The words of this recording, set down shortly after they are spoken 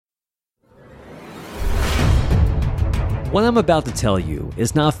What I'm about to tell you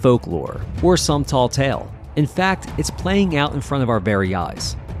is not folklore or some tall tale. In fact, it's playing out in front of our very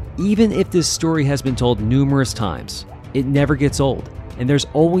eyes. Even if this story has been told numerous times, it never gets old, and there's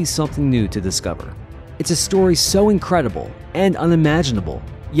always something new to discover. It's a story so incredible and unimaginable,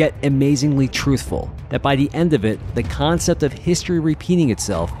 yet amazingly truthful, that by the end of it, the concept of history repeating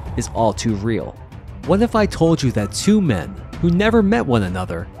itself is all too real. What if I told you that two men who never met one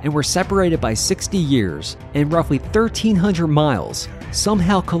another and were separated by 60 years and roughly 1,300 miles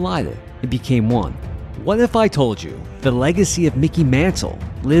somehow collided and became one? What if I told you the legacy of Mickey Mantle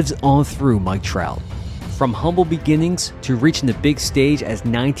lives on through Mike Trout? From humble beginnings to reaching the big stage as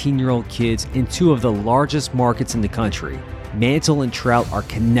 19-year-old kids in two of the largest markets in the country, Mantle and Trout are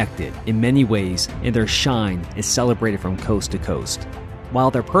connected in many ways, and their shine is celebrated from coast to coast. While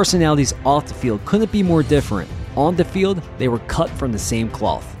their personalities off the field couldn't be more different, on the field, they were cut from the same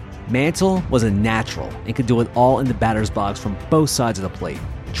cloth. Mantle was a natural and could do it all in the batter's box from both sides of the plate.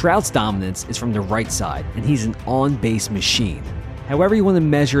 Trout's dominance is from the right side, and he's an on-base machine. However you want to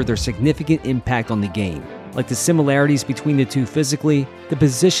measure their significant impact on the game, like the similarities between the two physically, the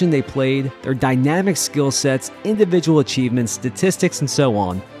position they played, their dynamic skill sets, individual achievements, statistics, and so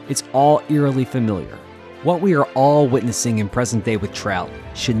on, it's all eerily familiar. What we are all witnessing in present day with Trout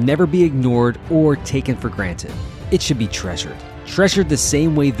should never be ignored or taken for granted. It should be treasured. Treasured the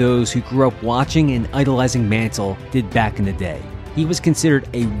same way those who grew up watching and idolizing Mantle did back in the day. He was considered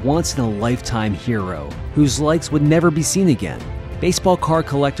a once-in-a-lifetime hero whose likes would never be seen again. Baseball card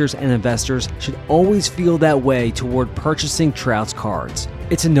collectors and investors should always feel that way toward purchasing Trout's cards.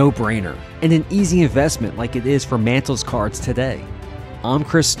 It's a no-brainer and an easy investment like it is for Mantle's cards today. I'm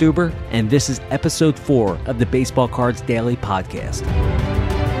Chris Stuber, and this is episode 4 of the Baseball Cards Daily podcast.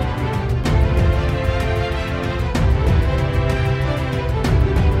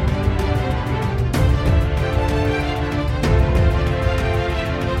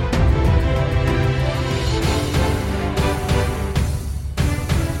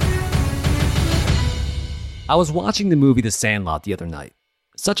 I was watching the movie The Sandlot the other night.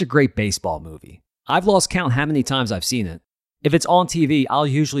 Such a great baseball movie. I've lost count how many times I've seen it. If it's on TV, I'll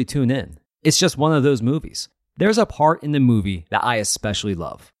usually tune in. It's just one of those movies. There's a part in the movie that I especially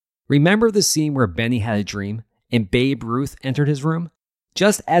love. Remember the scene where Benny had a dream and Babe Ruth entered his room?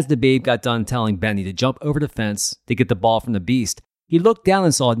 Just as the Babe got done telling Benny to jump over the fence to get the ball from the Beast, he looked down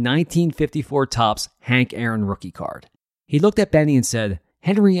and saw 1954 Topps Hank Aaron rookie card. He looked at Benny and said,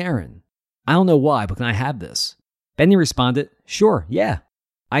 "Henry Aaron, I don't know why, but can I have this?" Benny responded, "Sure, yeah.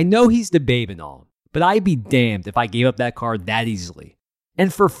 I know he's the Babe and all, but I'd be damned if I gave up that card that easily.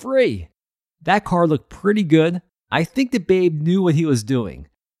 And for free." That card looked pretty good. I think the Babe knew what he was doing.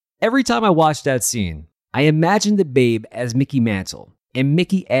 Every time I watched that scene, I imagined the Babe as Mickey Mantle, and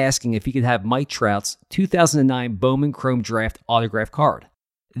Mickey asking if he could have Mike Trout's 2009 Bowman Chrome Draft autograph card.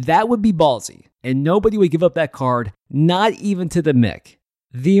 That would be ballsy, and nobody would give up that card, not even to the Mick.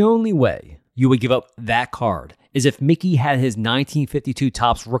 The only way you would give up that card is if Mickey had his 1952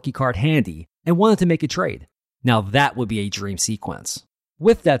 Topps rookie card handy and wanted to make a trade. Now that would be a dream sequence.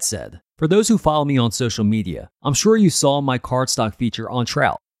 With that said, for those who follow me on social media, I'm sure you saw my cardstock feature on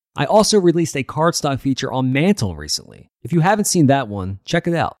Trout. I also released a cardstock feature on Mantle recently. If you haven't seen that one, check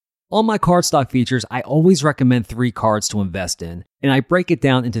it out. On my cardstock features, I always recommend 3 cards to invest in, and I break it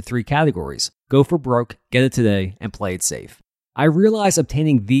down into 3 categories: go for broke, get it today, and play it safe. I realize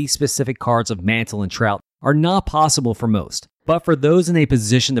obtaining these specific cards of Mantle and Trout are not possible for most, but for those in a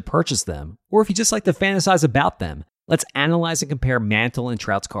position to purchase them, or if you just like to fantasize about them, let's analyze and compare Mantle and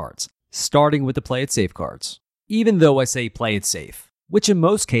Trout's cards, starting with the play it safe cards. Even though I say play it safe, which in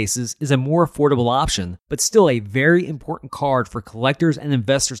most cases is a more affordable option, but still a very important card for collectors and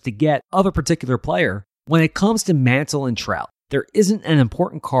investors to get of a particular player, when it comes to Mantle and Trout, there isn't an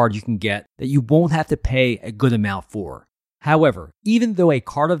important card you can get that you won't have to pay a good amount for. However, even though a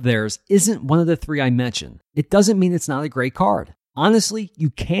card of theirs isn't one of the 3 I mentioned, it doesn't mean it's not a great card. Honestly,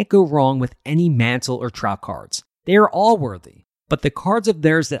 you can't go wrong with any Mantle or Trout cards. They are all worthy. But the cards of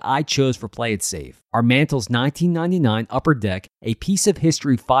theirs that I chose for Play It Safe are Mantle's 1999 Upper Deck, a Piece of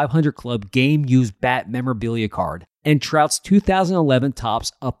History 500 Club Game Used Bat Memorabilia card, and Trout's 2011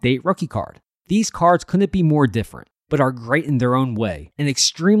 Topps Update Rookie card. These cards couldn't be more different, but are great in their own way and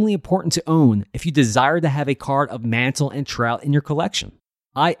extremely important to own if you desire to have a card of Mantle and Trout in your collection.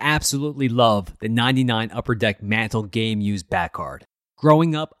 I absolutely love the 99 Upper Deck Mantle Game Used Bat card.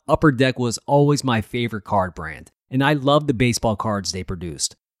 Growing up, Upper Deck was always my favorite card brand, and I love the baseball cards they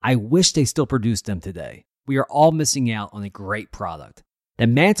produced. I wish they still produced them today. We are all missing out on a great product. The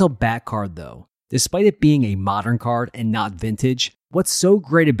Mantle Bat card, though, despite it being a modern card and not vintage, what's so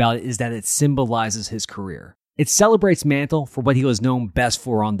great about it is that it symbolizes his career. It celebrates Mantle for what he was known best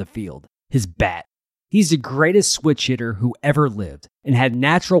for on the field, his bat. He's the greatest switch hitter who ever lived and had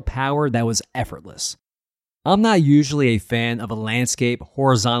natural power that was effortless. I'm not usually a fan of a landscape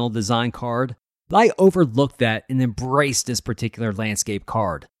horizontal design card, but I overlooked that and embraced this particular landscape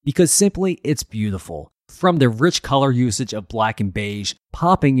card because simply it's beautiful. From the rich color usage of black and beige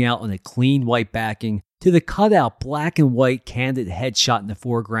popping out on a clean white backing to the cutout black and white candid headshot in the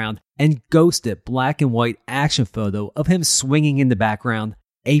foreground and ghosted black and white action photo of him swinging in the background,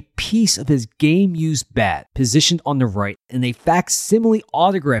 a piece of his game-used bat positioned on the right and a facsimile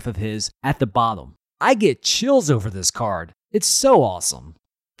autograph of his at the bottom. I get chills over this card. It's so awesome.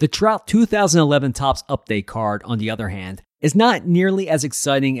 The Trout 2011 Topps Update card, on the other hand, is not nearly as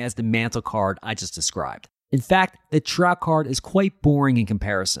exciting as the Mantle card I just described. In fact, the Trout card is quite boring in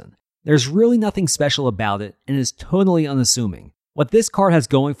comparison. There's really nothing special about it and is totally unassuming. What this card has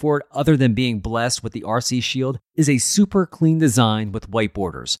going for it, other than being blessed with the RC Shield, is a super clean design with white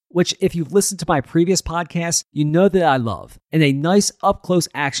borders, which if you've listened to my previous podcast, you know that I love, and a nice up-close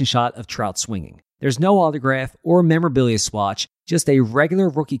action shot of Trout swinging. There's no autograph or memorabilia swatch, just a regular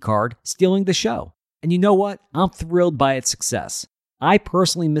rookie card stealing the show. And you know what? I'm thrilled by its success. I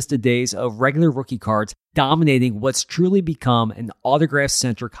personally miss the days of regular rookie cards dominating what's truly become an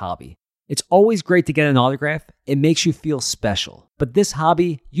autograph-centric hobby. It's always great to get an autograph. It makes you feel special. But this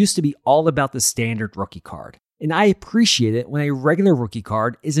hobby used to be all about the standard rookie card. And I appreciate it when a regular rookie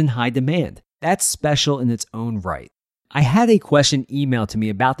card is in high demand. That's special in its own right. I had a question emailed to me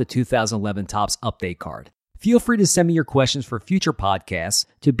about the 2011 Topps Update card. Feel free to send me your questions for future podcasts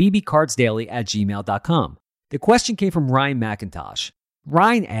to bbcardsdaily@gmail.com. The question came from Ryan McIntosh.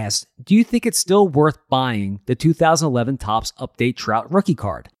 Ryan asked, do you think it's still worth buying the 2011 Topps Update Trout rookie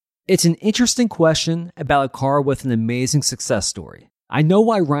card? It's an interesting question about a card with an amazing success story. I know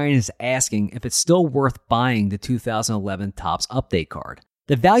why Ryan is asking if it's still worth buying the 2011 Topps Update card.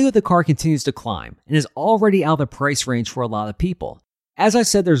 The value of the card continues to climb and is already out of the price range for a lot of people. As I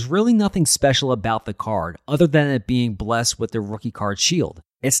said, there's really nothing special about the card other than it being blessed with the rookie card shield.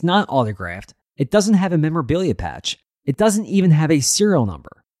 It's not autographed. It doesn't have a memorabilia patch. It doesn't even have a serial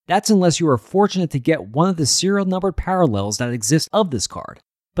number. That's unless you are fortunate to get one of the serial numbered parallels that exist of this card.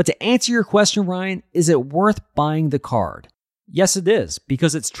 But to answer your question, Ryan, is it worth buying the card? Yes, it is,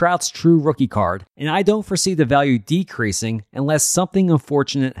 because it's Trout's true rookie card, and I don't foresee the value decreasing unless something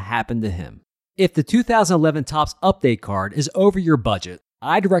unfortunate happened to him. If the 2011 Topps Update card is over your budget,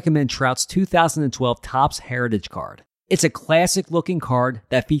 I'd recommend Trout's 2012 Topps Heritage card. It's a classic-looking card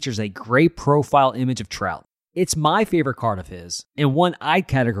that features a great profile image of Trout. It's my favorite card of his, and one I'd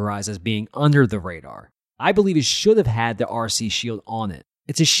categorize as being under the radar. I believe it should have had the RC Shield on it.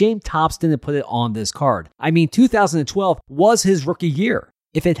 It's a shame Topps didn't put it on this card. I mean, 2012 was his rookie year.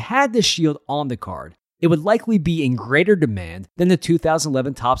 If it had the shield on the card, it would likely be in greater demand than the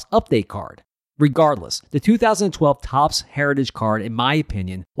 2011 Topps Update card. Regardless, the 2012 Topps Heritage card, in my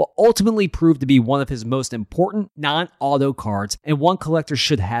opinion, will ultimately prove to be one of his most important non-auto cards and one collectors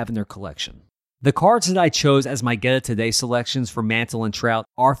should have in their collection. The cards that I chose as my Get It Today selections for Mantle and Trout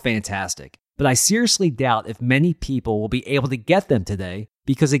are fantastic, but I seriously doubt if many people will be able to get them today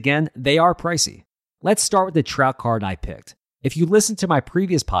because, again, they are pricey. Let's start with the Trout card I picked. If you listened to my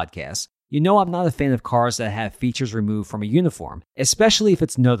previous podcast, you know I'm not a fan of cards that have features removed from a uniform, especially if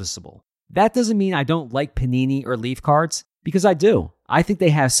it's noticeable. That doesn't mean I don't like Panini or Leaf cards, because I do. I think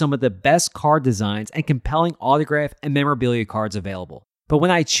they have some of the best card designs and compelling autograph and memorabilia cards available. But when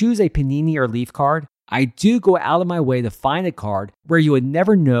I choose a Panini or Leaf card, I do go out of my way to find a card where you would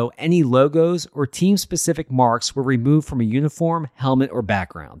never know any logos or team-specific marks were removed from a uniform, helmet, or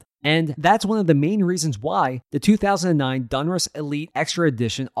background. And that's one of the main reasons why the 2009 Donruss Elite Extra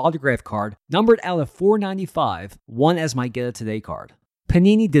Edition autograph card, numbered out of 495, won as my Get It Today card.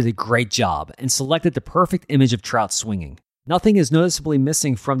 Panini did a great job and selected the perfect image of Trout swinging. Nothing is noticeably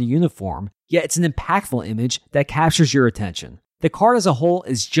missing from the uniform, yet it's an impactful image that captures your attention. The card as a whole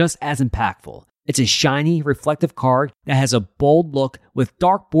is just as impactful. It's a shiny, reflective card that has a bold look with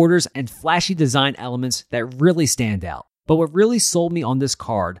dark borders and flashy design elements that really stand out. But what really sold me on this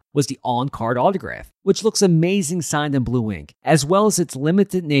card was the on-card autograph, which looks amazing signed in blue ink, as well as its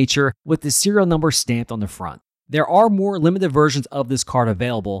limited nature with the serial number stamped on the front. There are more limited versions of this card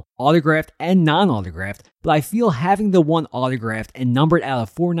available, autographed and non-autographed, but I feel having the one autographed and numbered out of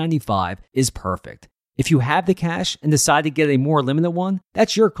 495 is perfect. If you have the cash and decide to get a more limited one,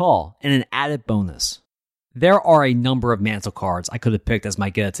 that's your call and an added bonus. There are a number of Mantle cards I could have picked as my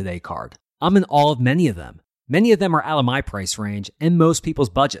Get It Today card. I'm in awe of many of them. Many of them are out of my price range and most people's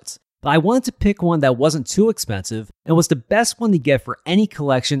budgets, but I wanted to pick one that wasn't too expensive and was the best one to get for any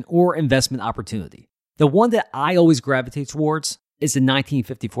collection or investment opportunity. The one that I always gravitate towards is the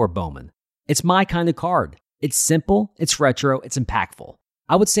 1954 Bowman. It's my kind of card. It's simple, it's retro, it's impactful.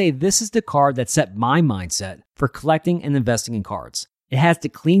 I would say this is the card that set my mindset for collecting and investing in cards. It has the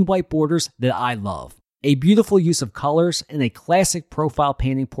clean white borders that I love, a beautiful use of colors, and a classic profile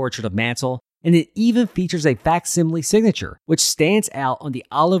painting portrait of Mantle, and it even features a facsimile signature, which stands out on the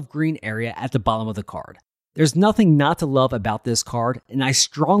olive green area at the bottom of the card. There's nothing not to love about this card, and I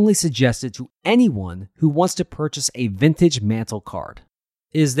strongly suggest it to anyone who wants to purchase a vintage Mantle card.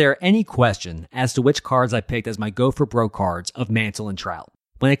 Is there any question as to which cards I picked as my go for broke cards of Mantle and Trout?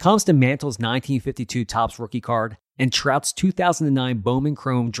 When it comes to Mantle's 1952 Topps rookie card and Trout's 2009 Bowman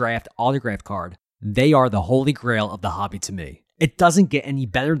Chrome Draft autograph card, they are the holy grail of the hobby to me. It doesn't get any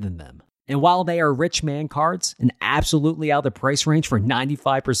better than them. And while they are rich man cards and absolutely out of the price range for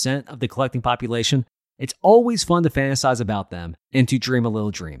 95% of the collecting population, it's always fun to fantasize about them and to dream a little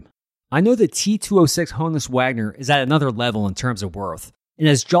dream. I know the T206 Honus Wagner is at another level in terms of worth, and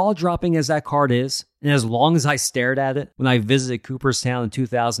as jaw-dropping as that card is, and as long as I stared at it when I visited Cooperstown in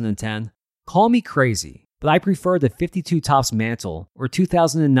 2010, call me crazy, but I prefer the 52 Topps Mantle or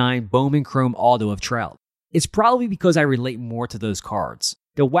 2009 Bowman Chrome Auto of Trout. It's probably because I relate more to those cards.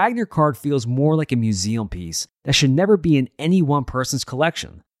 The Wagner card feels more like a museum piece that should never be in any one person's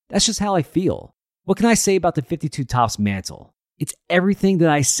collection. That's just how I feel. What can I say about the 52 Topps Mantle? It's everything that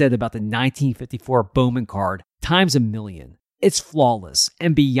I said about the 1954 Bowman card times a million. It's flawless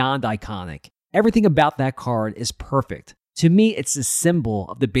and beyond iconic. Everything about that card is perfect. To me, it's the symbol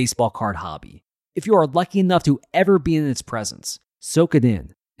of the baseball card hobby. If you are lucky enough to ever be in its presence, soak it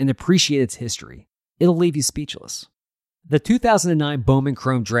in and appreciate its history. It'll leave you speechless. The 2009 Bowman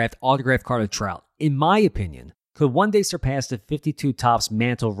Chrome Draft autograph card of Trout, in my opinion, could one day surpass the 52 Topps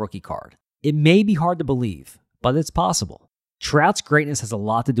Mantle rookie card. It may be hard to believe, but it's possible. Trout's greatness has a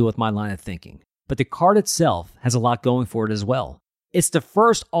lot to do with my line of thinking, but the card itself has a lot going for it as well. It's the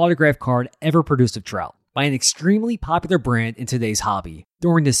first autograph card ever produced of Trout by an extremely popular brand in today's hobby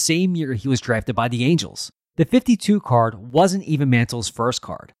during the same year he was drafted by the Angels. The 52 card wasn't even Mantle's first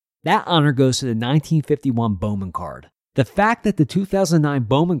card. That honor goes to the 1951 Bowman card. The fact that the 2009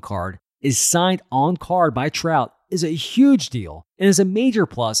 Bowman card is signed on card by Trout is a huge deal and is a major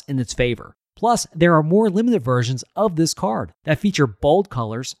plus in its favor. Plus, there are more limited versions of this card that feature bold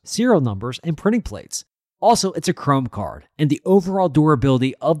colors, serial numbers, and printing plates. Also, it's a chrome card, and the overall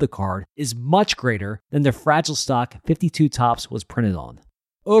durability of the card is much greater than the fragile stock 52 Topps was printed on.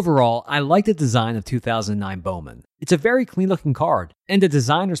 Overall, I like the design of 2009 Bowman. It's a very clean looking card, and the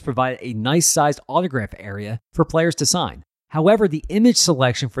designers provided a nice sized autograph area for players to sign. However, the image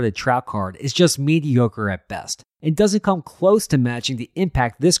selection for the Trout card is just mediocre at best, and doesn't come close to matching the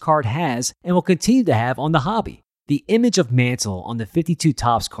impact this card has and will continue to have on the hobby. The image of Mantle on the 52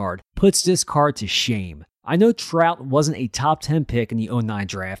 Topps card puts this card to shame. I know Trout wasn't a top 10 pick in the 09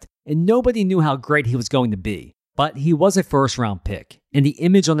 draft, and nobody knew how great he was going to be, but he was a first round pick, and the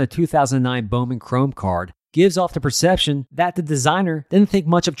image on the 2009 Bowman Chrome card gives off the perception that the designer didn't think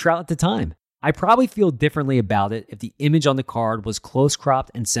much of Trout at the time. I probably feel differently about it if the image on the card was close cropped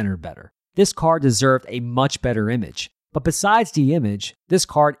and centered better. This card deserved a much better image. But besides the image, this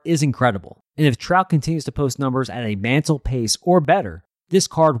card is incredible. And if Trout continues to post numbers at a Mantle pace or better, this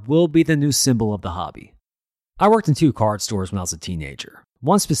card will be the new symbol of the hobby. I worked in 2 card stores when I was a teenager,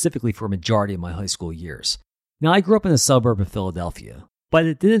 one specifically for a majority of my high school years. Now, I grew up in a suburb of Philadelphia, but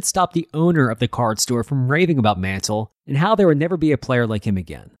it didn't stop the owner of the card store from raving about Mantle and how there would never be a player like him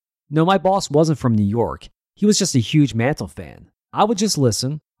again. No, my boss wasn't from New York. He was just a huge Mantle fan. I would just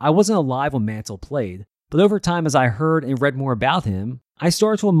listen. I wasn't alive when Mantle played, but over time as I heard and read more about him, I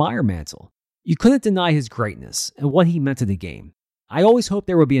started to admire Mantle. You couldn't deny his greatness and what he meant to the game. I always hoped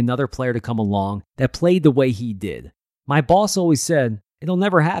there would be another player to come along that played the way he did. My boss always said, it'll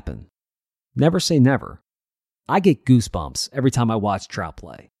never happen. Never say never. I get goosebumps every time I watch Trout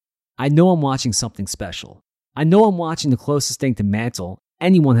play. I know I'm watching something special. I know I'm watching the closest thing to Mantle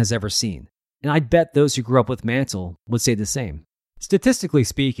anyone has ever seen, and I bet those who grew up with Mantle would say the same. Statistically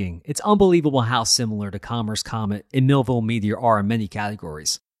speaking, it's unbelievable how similar the Commerce Comet and Millville Meteor are in many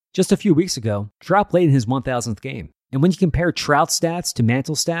categories. Just a few weeks ago, Trout played in his 1,000th game, and when you compare Trout's stats to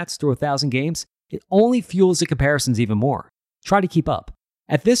Mantle's stats through 1,000 games, it only fuels the comparisons even more. Try to keep up.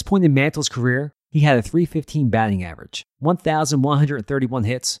 At this point in Mantle's career, he had a .315 batting average, 1,131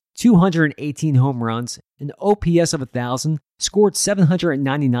 hits, 218 home runs, an OPS of 1,000, scored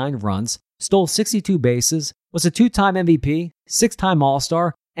 799 runs, stole 62 bases, was a 2-time MVP, 6-time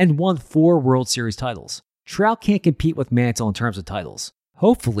All-Star, and won 4 World Series titles. Trout can't compete with Mantle in terms of titles.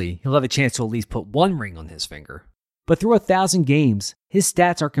 Hopefully, he'll have a chance to at least put 1 ring on his finger. But through 1,000 games, his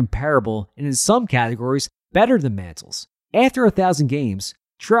stats are comparable and in some categories better than Mantle's. After 1,000 games,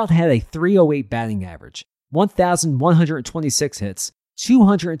 Trout had a .308 batting average, 1,126 hits,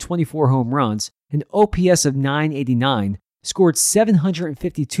 224 home runs, an OPS of .989, scored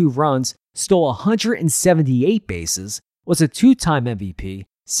 752 runs, stole 178 bases, was a 2-time MVP,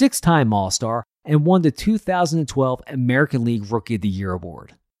 6-time All-Star, and won the 2012 American League Rookie of the Year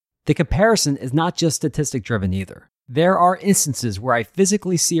award. The comparison is not just statistic-driven either. There are instances where I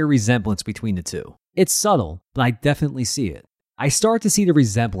physically see a resemblance between the two. It's subtle, but I definitely see it. I started to see the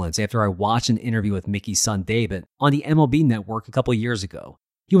resemblance after I watched an interview with Mickey's son David on the MLB Network a couple years ago.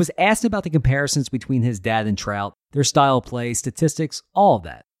 He was asked about the comparisons between his dad and Trout, their style of play, statistics, all of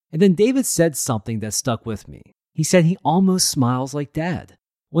that. And then David said something that stuck with me. He said he almost smiles like Dad.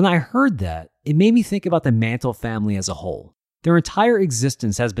 When I heard that, it made me think about the Mantle family as a whole. Their entire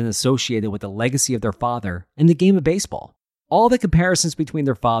existence has been associated with the legacy of their father and the game of baseball. All the comparisons between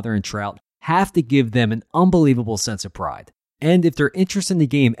their father and Trout have to give them an unbelievable sense of pride. And if their interest in the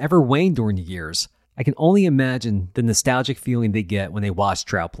game ever waned during the years, I can only imagine the nostalgic feeling they get when they watch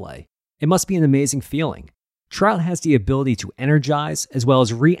Trout play. It must be an amazing feeling. Trout has the ability to energize as well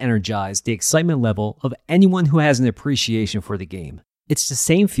as re-energize the excitement level of anyone who has an appreciation for the game. It's the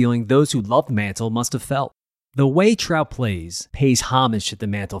same feeling those who loved Mantle must have felt. The way Trout plays pays homage to the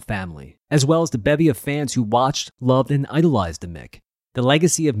Mantle family, as well as the bevy of fans who watched, loved, and idolized the Mick. The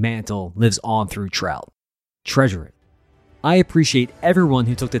legacy of Mantle lives on through Trout. Treasure it. I appreciate everyone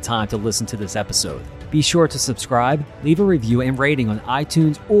who took the time to listen to this episode. Be sure to subscribe, leave a review and rating on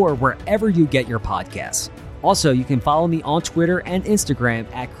iTunes or wherever you get your podcasts. Also, you can follow me on Twitter and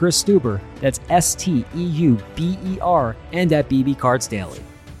Instagram at Chris Stuber, that's STEUBER, and at BB Cards Daily.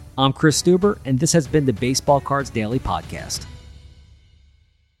 I'm Chris Stuber, and this has been the Baseball Cards Daily Podcast.